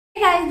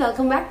Guys,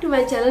 welcome back to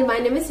my channel. My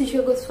name is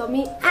शिशु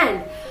Goswami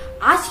and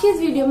आज के इस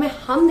वीडियो में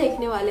हम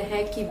देखने वाले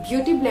हैं कि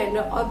ब्यूटी ब्लेंडर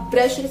और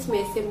ब्रशेस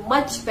में से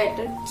मच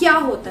बेटर क्या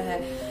होता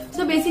है।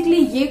 सो बेसिकली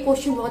ये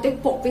क्वेश्चन बहुत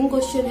एक पॉपिंग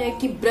क्वेश्चन है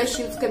कि ब्रश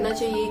यूज करना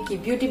चाहिए कि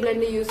ब्यूटी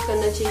ब्लेंडर यूज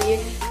करना चाहिए,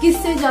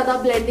 किससे ज्यादा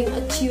ब्लेंडिंग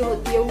अच्छी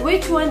होती है,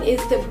 which one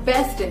is the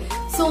best.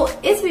 सो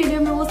इस वीडियो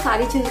में वो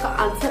सारी चीजों का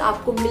आंसर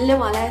आपको मिलने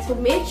वाला है। सो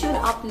मेक श्योर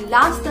आप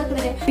लास्ट तक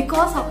रहे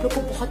बिकॉज आप लोग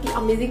को बहुत ही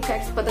अमेजिंग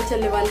फैक्ट्स पता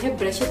चलने वाले हैं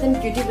ब्रशेस एंड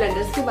ब्यूटी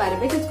ब्लेंडर्स के बारे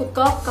में कि इसको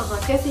कब कहाँ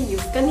कैसे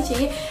यूज करनी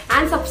चाहिए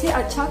एंड सबसे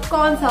अच्छा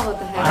कौन सा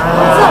होता है।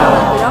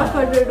 विदाउट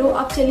फर्दर डू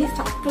आप चलिए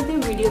स्टार्ट करते हैं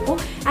वीडियो को।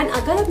 एंड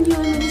अगर आप न्यू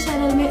है मेरे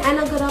चैनल में एंड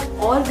अगर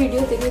आप और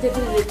वीडियो देखने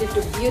related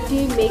to beauty,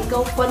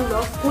 makeup, fun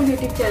vlogs, cool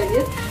YouTube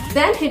challenges,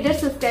 then hit that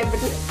subscribe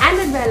button and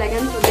the bell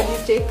icon so that you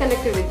stay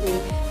connected with me.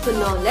 So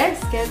now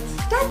let's get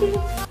started.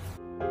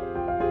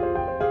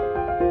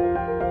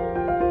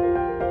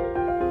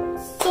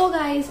 So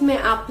guys, मैं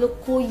आप लोग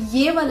को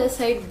ये वाला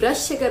side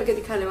brush से करके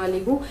दिखाने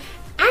वाली हूँ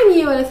एंड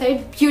ये वाला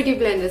साइड ब्यूटी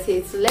ब्लेंडर से।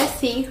 So let's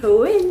see who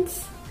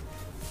wins.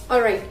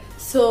 Alright,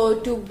 so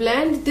to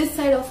blend this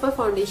side of my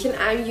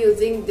foundation, I'm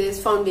using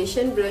this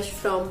foundation brush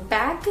from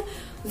PAC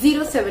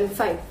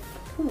 075.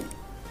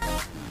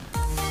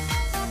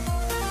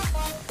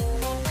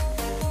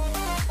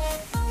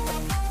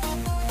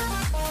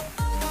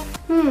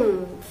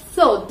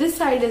 So this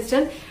side is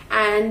done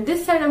and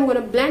this side I'm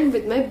gonna blend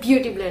with my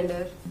beauty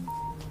blender.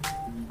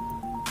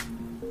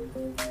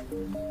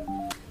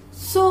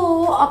 So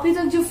अभी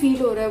तक जो feel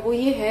हो रहा है वो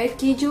ये है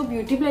कि जो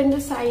ब्यूटी ब्लेंडर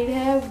साइड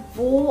है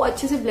वो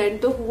अच्छे से ब्लेंड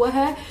तो हुआ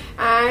है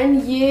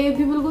एंड ये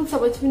भी बिल्कुल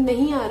समझ में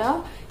नहीं आ रहा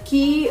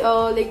कि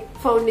लाइक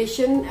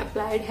फाउंडेशन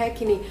अप्लाइड है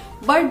कि नहीं,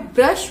 बट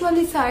ब्रश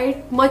वाली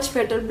साइड मच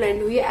बेटर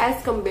ब्लेंड हुई है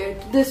as compare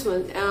to this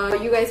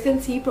one. You guys can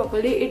see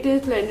properly it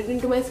is blended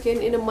into my skin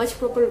in a much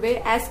proper way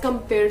as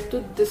compare to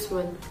this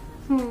one.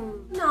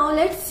 Now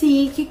let's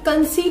see कि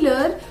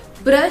concealer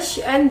brush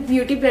and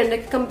beauty blender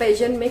के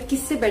comparison में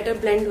किससे better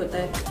blend होता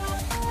है।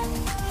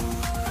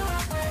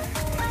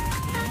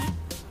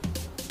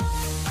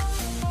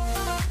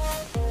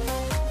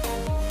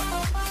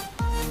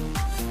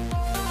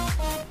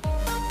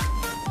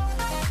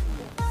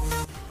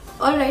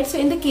 Alright, so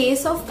in the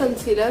case of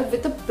concealer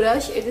with a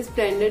brush it is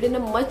blended in a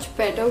much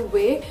better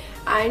way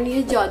and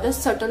ये ज्यादा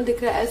subtle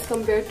दिख रहा है as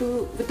compared to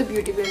with the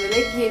beauty blender।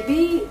 Like ये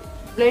भी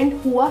blend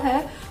हुआ है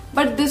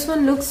but this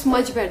one looks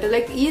much better।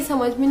 Like ये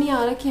समझ में नहीं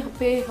आ रहा कि यहाँ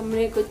पे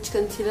हमने कुछ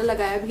कंसीलर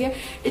लगाया भी है,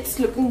 it's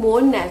looking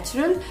more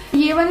natural।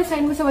 ये वाले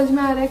साइड में समझ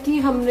में आ रहा है कि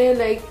हमने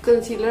like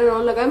कंसीलर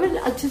और लगाया,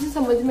 मतलब अच्छे से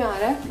समझ में आ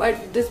रहा है,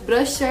 but this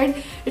brush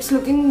side it's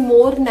looking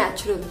more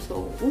natural।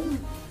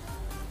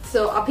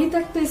 So अभी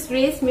तक तो इस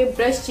रेस में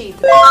ब्रश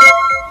जीत रहा है।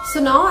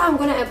 So now I'm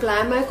gonna apply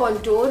my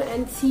contour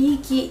and see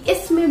कि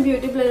इसमें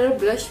ब्यूटी ब्लेंडर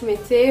ब्रश में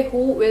से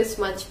who is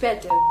much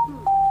better।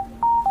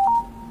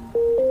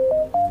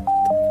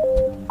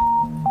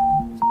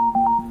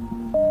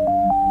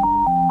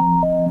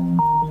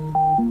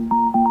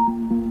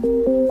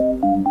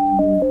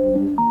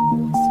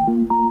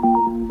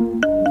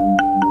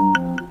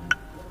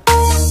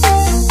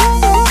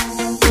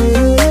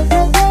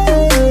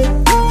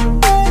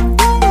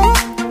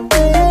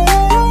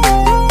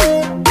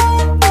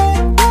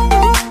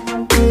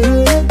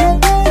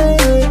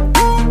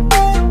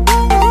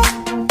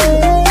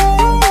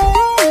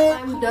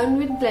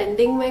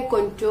 blending my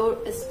contour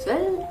as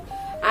well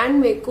and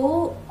मेरे को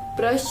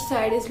brush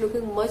side is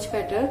looking much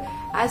better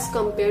as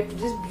compared to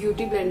this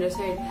beauty blender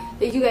side।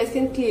 Like you guys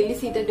can clearly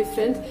see the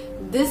difference।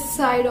 This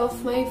side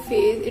of my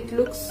face it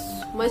looks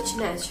much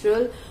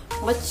natural,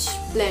 much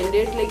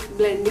blended, like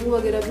blending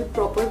वगैरह भी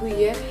proper हुई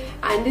है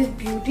and this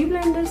beauty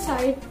blender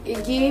side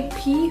ये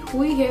भी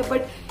हुई है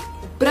but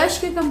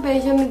brush के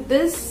comparison में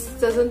this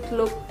doesn't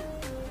look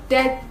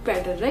that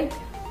better, right?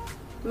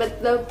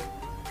 मतलब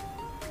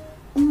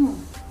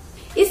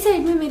इस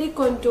साइड में मेरे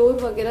कंटूर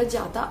वगैरह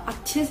ज्यादा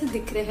अच्छे से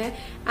दिख रहे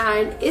हैं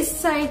एंड इस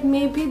साइड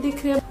में भी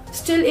दिख रहे हैं।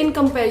 Still in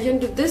comparison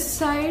to this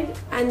side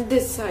and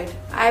this side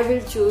I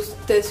will choose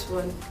this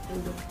one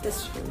and this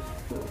one.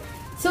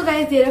 So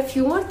guys, there are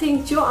few more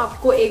things जो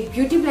आपको एक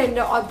ब्यूटी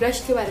ब्लेंडर और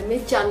ब्रश के बारे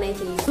में जानना ही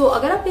चाहिए। तो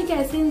अगर आप एक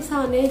ऐसे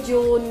इंसान है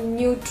जो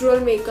neutral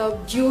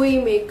makeup, dewy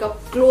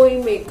makeup,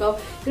 glowing makeup,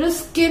 you know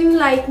skin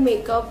like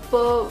makeup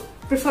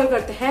prefer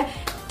करते हैं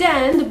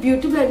then the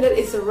beauty blender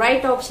is the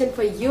right option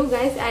for you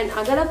guys। and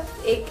अगर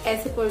आप एक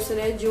ऐसे पर्सन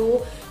है जो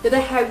ज्यादा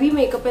हैवी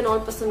मेकअप एंड ऑल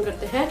पसंद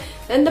करते हैं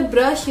then the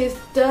brush is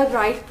the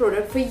right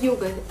product for you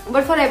guys।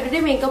 but for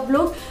everyday makeup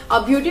look a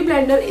beauty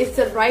blender is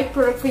the right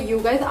product for you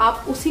guys।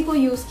 आप उसी को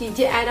यूज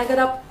कीजिए एंड अगर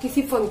आप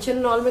किसी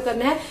फंक्शन ऑल में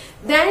करना है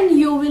then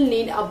you will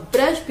need a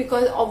brush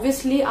because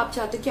obviously आप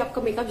चाहते हो कि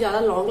आपका मेकअप ज्यादा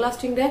लॉन्ग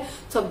लास्टिंग रहे,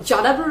 so आप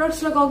ज्यादा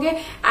प्रोडक्ट्स लगाओगे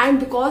एंड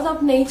बिकॉज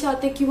आप नहीं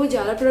चाहते कि वो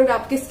ज्यादा प्रोडक्ट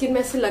आपके स्किन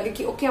में ऐसे लगे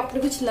कि ओके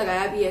आपने कुछ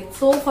लगाया भी है।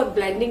 so for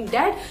blending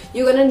that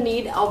you're gonna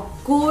need a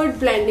good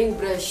blending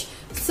brush।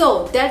 so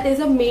that is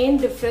a main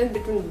difference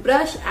between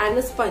brush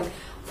and a sponge।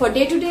 For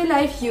day to day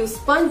life use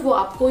sponge, वो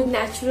आपको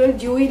नेचुरल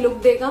ड्यूई लुक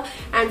देगा,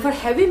 and for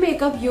heavy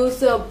makeup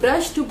use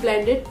brush to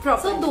blend it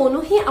proper.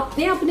 दोनों ही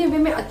अपने अपने वे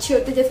में अच्छे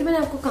होते हैं। जैसे मैंने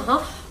आपको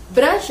कहा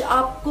ब्रश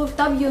आपको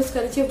तब यूज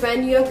करना चाहिए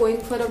when you are going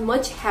for a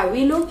much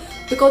heavy look,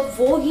 because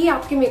वो ही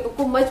आपके मेकअप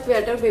को मच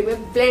बेटर वे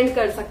में ब्लेंड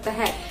कर सकता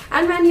है।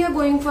 And when you are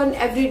going for an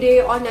everyday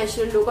और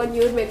नेचुरल लुक और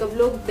nude makeup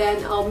look,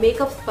 then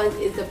makeup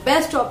sponge is the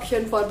best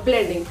option for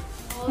blending.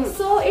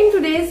 So in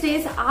today's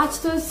race,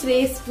 आज तो इस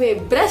रेस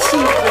में ब्रश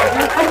यूज किया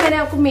है और मैंने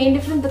आपको मेन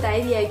डिफरेंस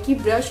बताया दिया है कि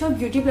ब्रश और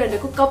ब्यूटी ब्लेंडर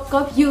को कब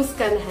कब यूज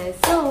करना है।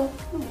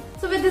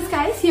 So with this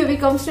guys, here we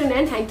comes to an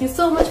end. Thank you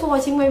so much for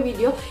watching my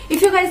video.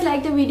 If you guys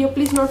liked the video,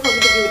 please not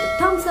forget to give it a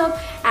thumbs up.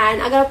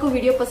 And अगर आपको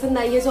video पसंद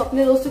आई है तो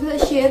अपने दोस्तों के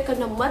साथ share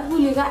करना मत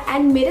भूलिएगा।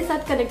 And मेरे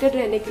साथ कनेक्टेड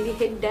रहने के लिए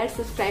hit that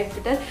subscribe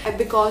button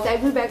because I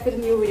will be back with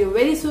a new video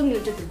very soon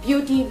related to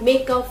beauty,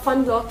 makeup,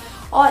 fun vlog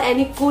or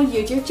any cool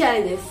YouTube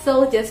challenges. So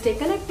just stay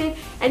connected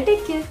and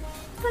take care.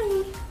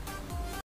 Bye.